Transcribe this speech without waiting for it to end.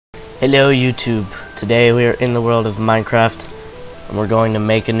Hello YouTube. Today we are in the world of Minecraft and we're going to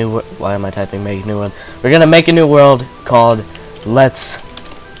make a new why am I typing make a new world? We're gonna make a new world called Let's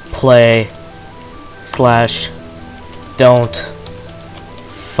Play / Don't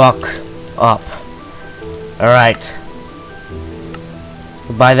Fuck Up. Alright.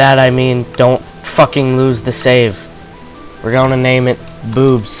 By that I mean don't fucking lose the save. We're gonna name it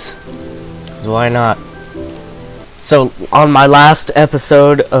Boobs. 'Cause why not? So, on my last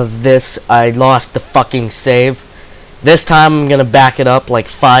episode of this, I lost the fucking save. This time, I'm gonna back it up like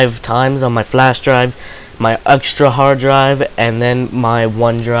 5 times on my flash drive, my extra hard drive, and then my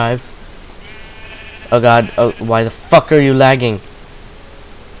OneDrive. Oh god, oh, why the fuck are you lagging?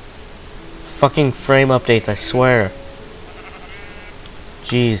 Fucking frame updates, I swear.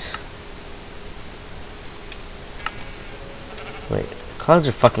 Jeez. Wait, clouds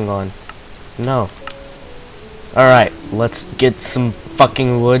are fucking on. No. Alright, let's get some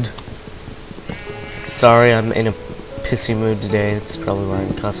fucking wood. Sorry, I'm in a pissy mood today. It's probably why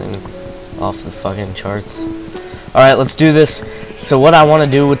I'm cussing off the fucking charts. Alright, let's do this. So what I want to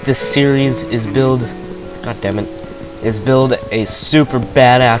do with this series is build... God damn it. Is build a super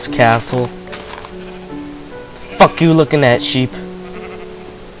badass castle. Fuck you looking at, sheep.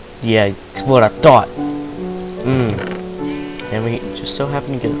 Yeah, it's what I thought. And we just so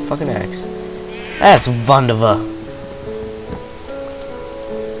happen to get a fucking axe. That's wonderful.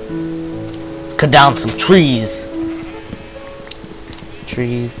 Let's cut down some trees.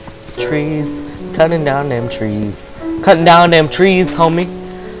 Trees, cutting down them trees. Cutting down them trees, homie.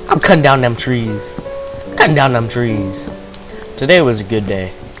 I'm cutting down them trees. Cutting down them trees. Today was a good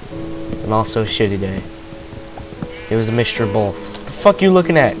day. And also a shitty day. It was a mixture of both. What the fuck you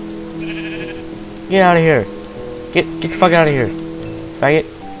looking at? Get out of here. Get the fuck out of here. Faggot.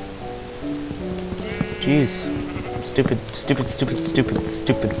 Jeez.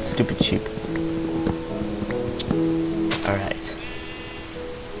 Stupid sheep. Alright.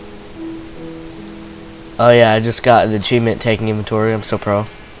 Oh yeah, I just got the achievement taking inventory. I'm so pro.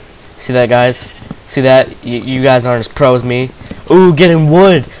 See that, guys? See that? You guys aren't as pro as me. Ooh, getting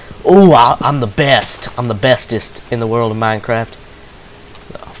wood. Ooh, I'm the best. I'm the bestest in the world of Minecraft.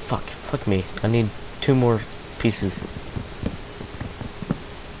 Oh, fuck. Fuck me. I need 2 more pieces.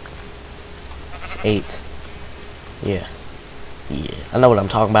 8. Yeah. I know what I'm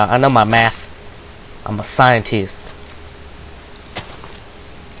talking about. I know my math. I'm a scientist.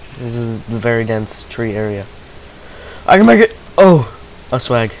 This is a very dense tree area. I can make it. Oh, a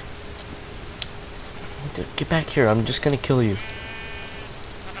swag. Get back here. I'm just gonna kill you.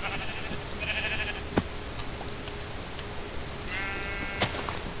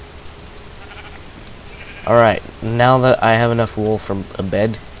 Alright, now that I have enough wool from a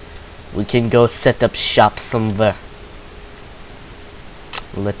bed, we can go set up shop somewhere.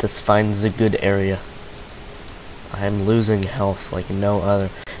 Let us find the good area. I am losing health like no other.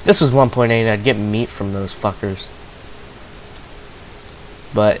 If this was 1.8, I'd get meat from those fuckers.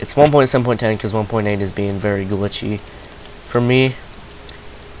 But it's 1.7.10 because 1.8 is being very glitchy for me.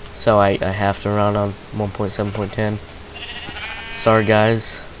 So I have to run on 1.7.10. Sorry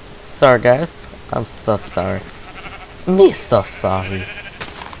guys. Sorry guys. I'm so sorry. Me so sorry.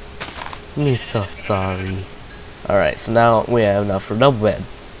 Me so sorry. Alright, so now we have enough for double bed.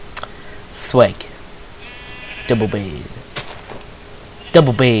 Swag. Double bed.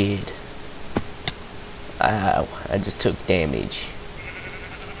 Double bed. Ow, I just took damage.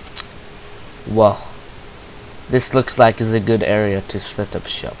 Well, this looks like is a good area to set up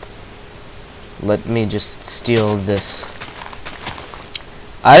shop. Let me just steal this.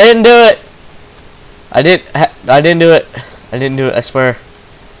 I didn't do it! I didn't do it. I didn't do it, I swear.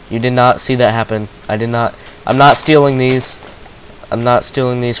 You did not see that happen. I did not. I'm not stealing these. I'm not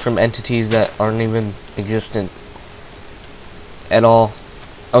stealing these from entities that aren't even existent at all.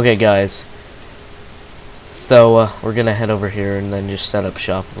 Okay, guys. So, we're gonna head over here and then just set up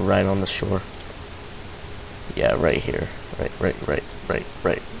shop right on the shore. Yeah, right here. Right there.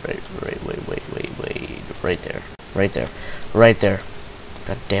 Right there.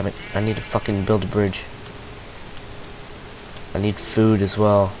 God damn it. I need to fucking build a bridge. I need food as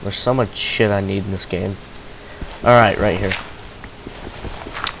well. There's so much shit I need in this game. Alright, right here.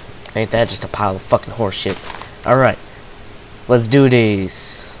 Ain't that just a pile of fucking horse shit? Alright. Let's do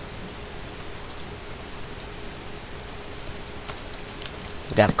these.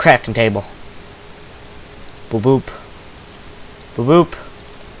 We got a crafting table. Boop boop. Boop boop.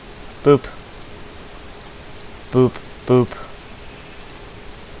 Boop. Boop boop.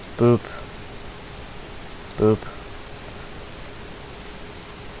 Boop. Boop.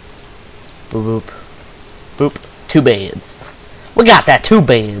 Boop boop. Boop. 2 beds. We got that 2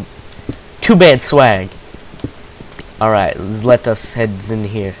 bed. Too bad swag. Alright, let us head in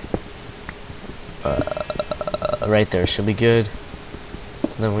here. Right there should be good.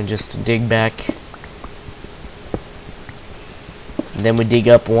 Then we just dig back. Then we dig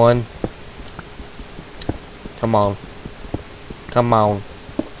up one. Come on. Come on.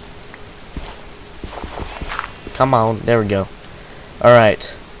 Come on. There we go.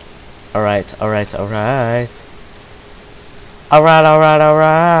 Alright. Alright, alright, alright. Alright, alright,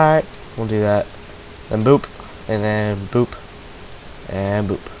 alright. We'll do that. Then boop. And then boop. And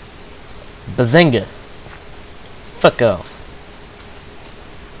boop. Bazinga. Fuck off.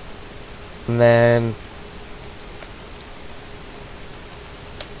 And then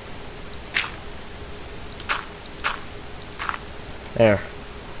there.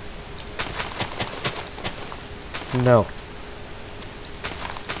 No.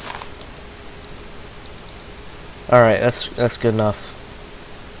 Alright, that's good enough.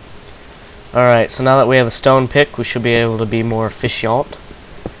 Alright, so now that we have a stone pick, we should be able to be more efficient.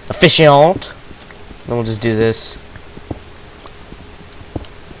 Efficient! Then we'll just do this.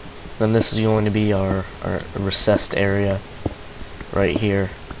 Then this is going to be our recessed area right here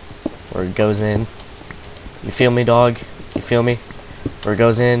where it goes in. You feel me, dog? You feel me? Where it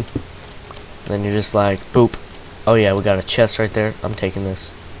goes in. Then you're just like, boop. Oh yeah, we got a chest right there. I'm taking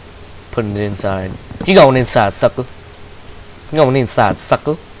this. Putting it inside. You going inside, sucker. You going inside,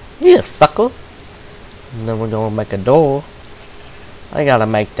 sucker. Yeah, sucker. And then we're gonna make a door. I gotta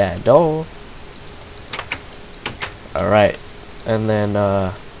make that door. Alright. And then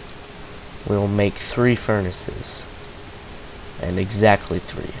we'll make 3 furnaces. And exactly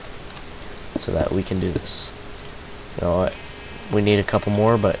 3. So that we can do this. You know what? We need a couple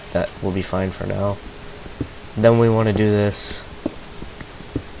more, but that will be fine for now. Then we want to do this.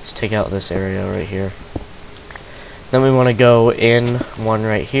 Just take out this area right here. Then we want to go in one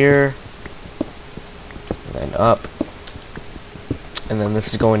right here. And then up. And then this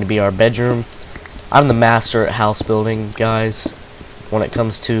is going to be our bedroom. I'm the master at house building, guys, when it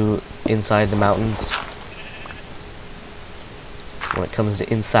comes to inside the mountains. When it comes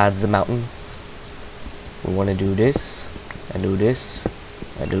to inside the mountains, we want to do this, and do this,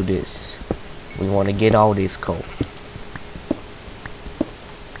 and do this. We want to get all this coal.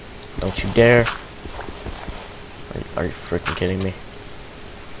 Don't you dare. Are you freaking kidding me?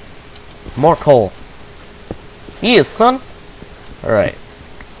 More coal. Yeah, son. Alright.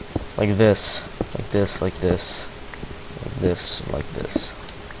 Like this. Like this, like this. Like this, like this.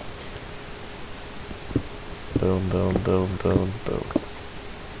 Boom, boom, boom, boom, boom.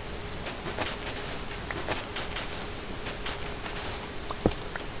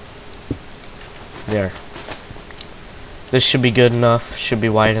 There. This should be good enough, should be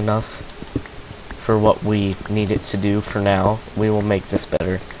wide enough for what we need it to do for now. We will make this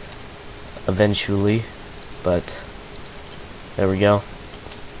better eventually, but there we go.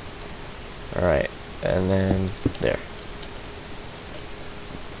 Alright, and then there.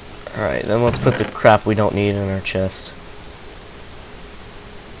 Alright, then let's put the crap we don't need in our chest.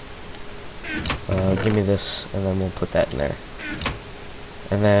 Give me this, and then we'll put that in there.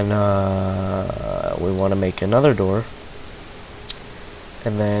 And then we want to make another door.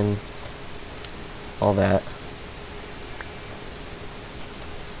 And then all that.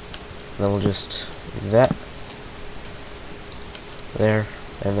 And then we'll just do that. There.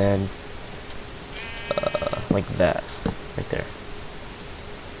 And then like that. Right there.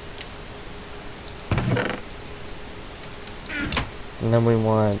 And then we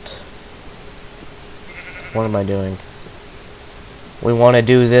want... What am I doing? We want to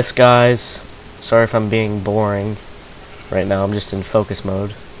do this, guys. Sorry if I'm being boring. Right now I'm just in focus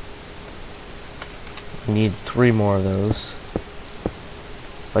mode. We need 3 more of those.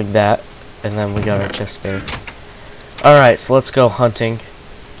 Like that. And then we got our chest there. Alright, so let's go hunting.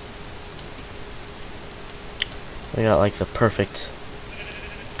 We got like the perfect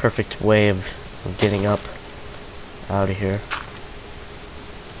way of getting up out of here.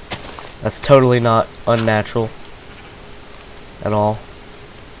 That's totally not unnatural at all.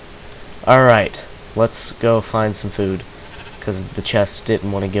 Alright, let's go find some food, because the chest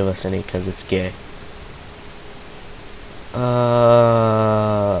didn't want to give us any because it's gay.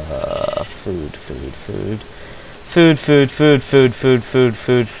 Food.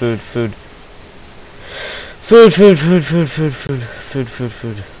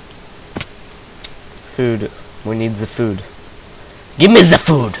 Food. We need the food. Give me the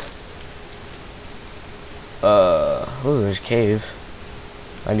food! Oh, there's a cave.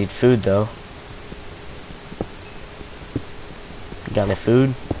 I need food, though. Got any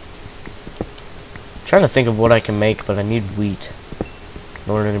food? I'm trying to think of what I can make, but I need wheat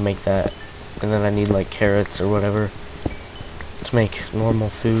in order to make that. And then I need like carrots or whatever to make normal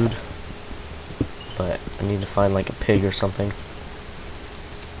food. But I need to find like a pig or something.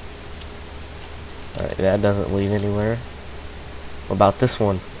 Alright, that doesn't lead anywhere. What about this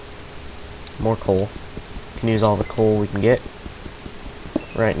one? More coal. Can use all the coal we can get.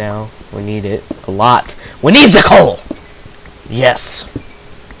 Right now, we need it a lot. We need the coal! Yes!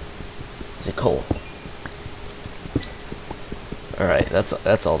 The coal. Alright,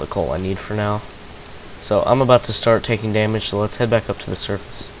 that's all the coal I need for now. So I'm about to start taking damage, so let's head back up to the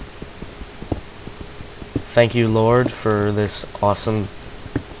surface. Thank you, Lord, for this awesome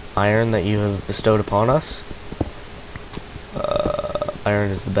iron that you have bestowed upon us.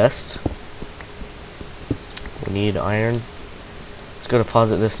 Iron is the best. We need iron. Let's go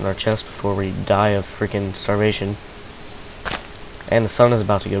deposit this in our chest before we die of freaking starvation. And the sun is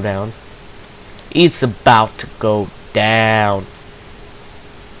about to go down. It's about to go down.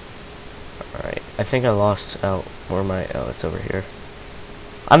 Alright, I think I lost out where my... Oh, it's over here.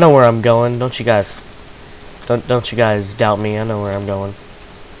 I know where I'm going. Don't you guys doubt me. I know where I'm going.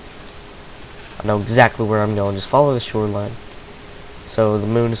 I know exactly where I'm going. Just follow the shoreline. So the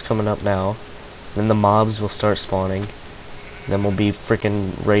moon is coming up now. Then the mobs will start spawning. Then we'll be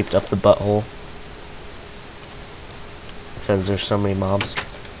freaking raped up the butthole. Because there's so many mobs.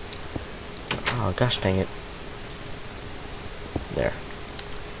 Oh, gosh dang it. There.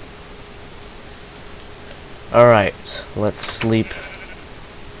 Alright, let's sleep.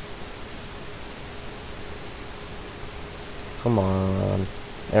 Come on.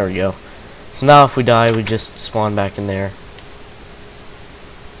 There we go. So now if we die, we just spawn back in there.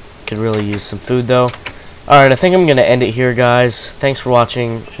 Could really use some food though. Alright, I think I'm going to end it here, guys. Thanks for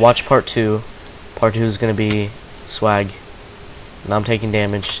watching. Watch part 2. Part 2 is going to be swag. And I'm taking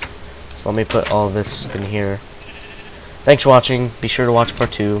damage. So let me put all this in here. Thanks for watching. Be sure to watch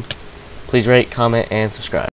part 2. Please rate, comment, and subscribe.